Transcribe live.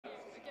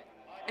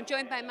I'm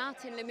joined by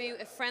Martin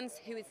Lamou of France,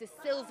 who is the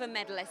silver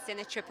medalist in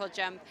the triple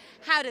jump.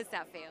 How does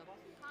that feel?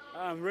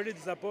 I'm really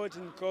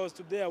disappointed because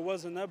today I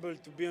wasn't able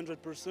to be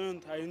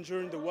 100%. I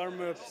injured in the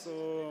warm-up,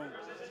 so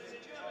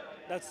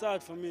that's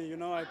sad for me. You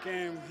know, I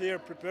came here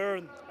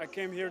prepared. I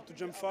came here to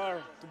jump far,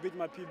 to beat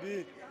my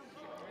PB,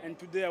 and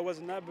today I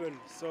wasn't able.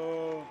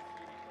 So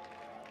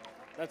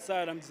that's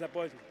sad. I'm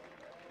disappointed.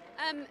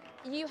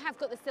 You have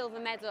got the silver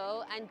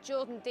medal, and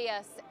Jordan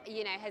Diaz,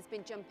 has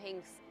been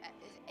jumping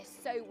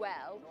so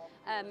well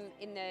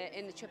in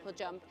the triple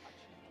jump.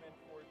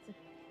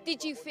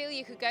 Did you feel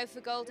you could go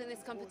for gold in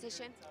this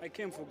competition? I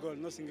came for gold,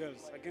 nothing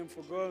else. I came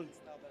for gold.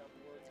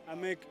 I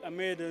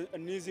made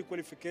an easy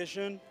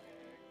qualification.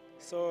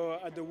 So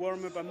at the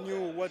warm-up, I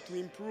knew what to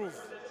improve.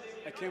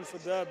 I came for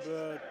that,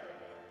 but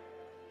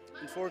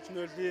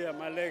unfortunately,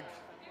 my leg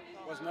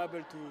wasn't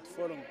able to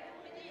follow me.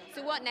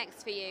 So what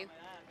next for you?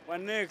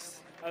 What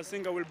next? I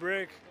think I will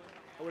break.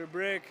 I will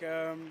break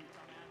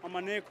on my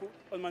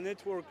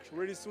network.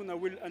 Really soon, I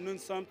will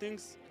announce some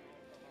things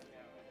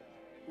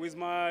with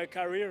my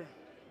career.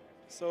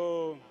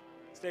 So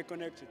stay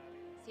connected.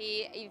 So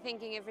are you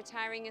thinking of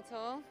retiring at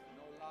all?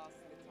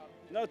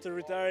 Not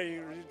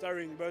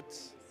retiring, but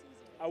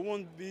I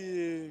won't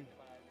be.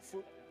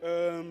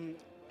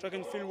 Track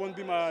and field won't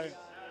be my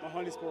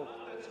only sport.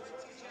 Okay,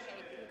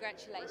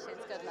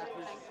 congratulations. Good luck.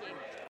 Thank you.